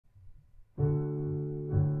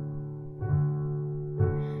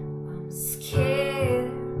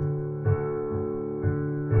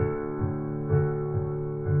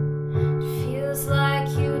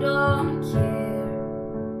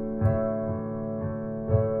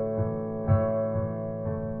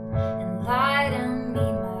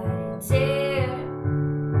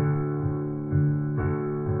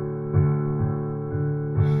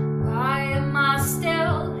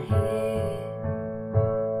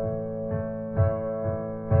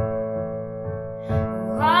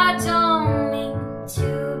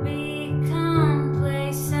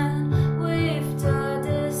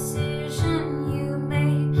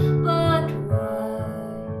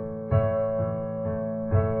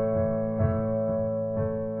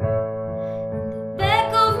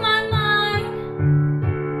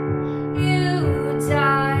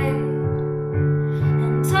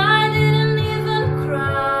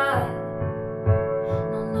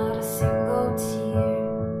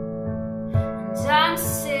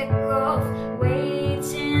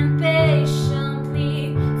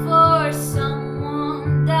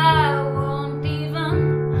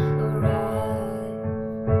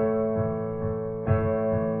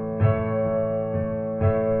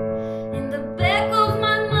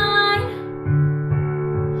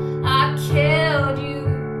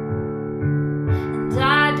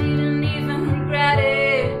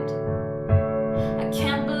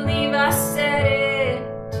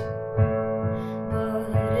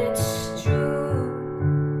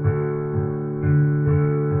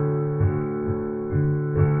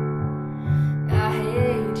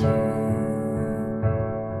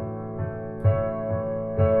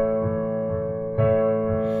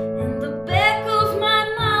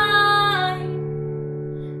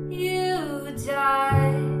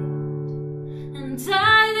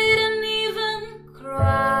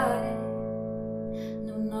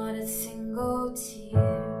a single tear,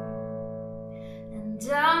 and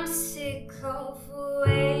I'm sick of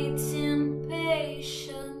waiting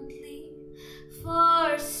patiently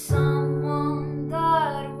for someone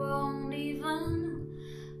that won't even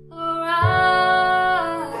arrive.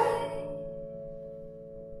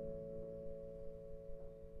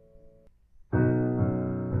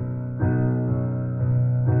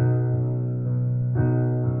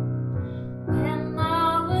 When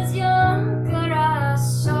I was younger, I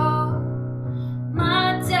saw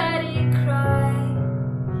my daddy cry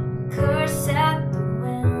and curse at the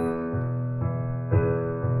wind.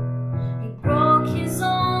 He broke his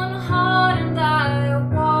own heart, and I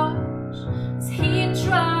watched as he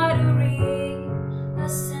tried to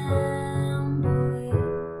reassemble it.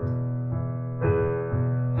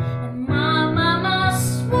 And my mama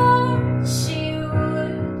swore she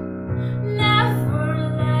would never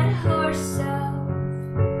let herself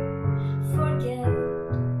forget.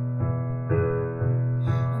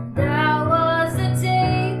 And that was the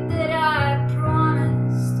day that I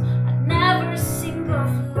promised I'd never sing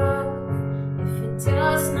of love if it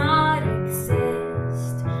does not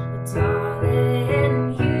exist. But darling,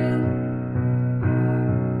 you are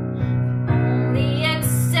the only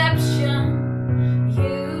exception.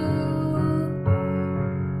 You are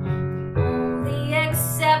the only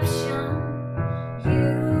exception. You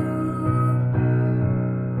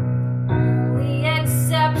are only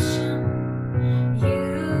exception. You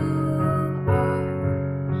are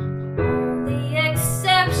only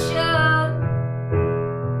exception.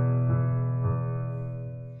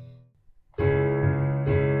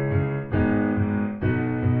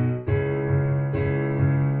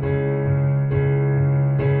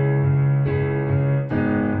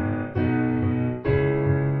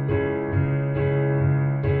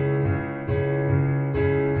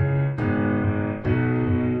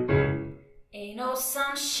 Ain't no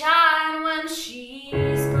sunshine when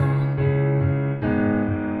she's gone.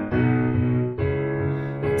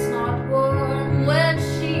 It's not warm when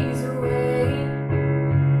she's away.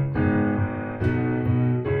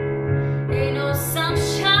 Ain't no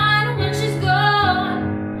sunshine when she's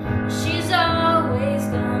gone. She's always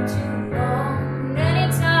gone too long.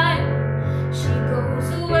 Anytime she goes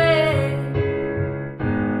away,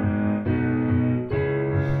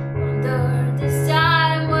 wonder this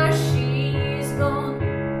time where she's gone.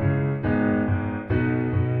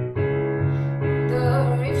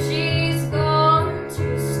 Wonder if she's going to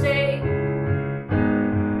stay.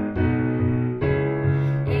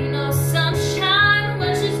 Ain't no sunshine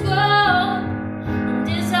when she's gone, and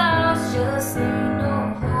this house just ain't no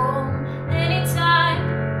home anytime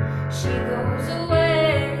she goes away.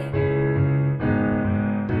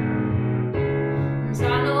 And I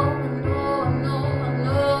know, I know, I know, I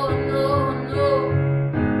know, I know, I know.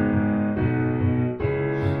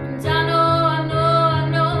 And I know, I know, I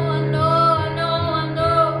know, I know, I know, I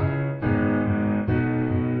know.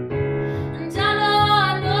 And I know,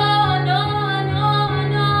 I know, I know, I know, I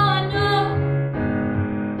know, I know.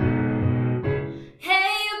 Hey,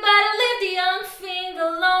 you better leave the young thing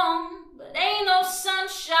alone. But ain't no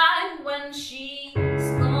sunshine when she's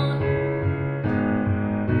gone.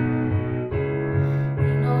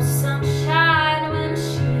 Ain't no sunshine when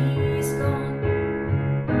she's gone.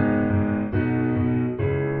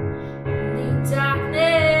 Only dark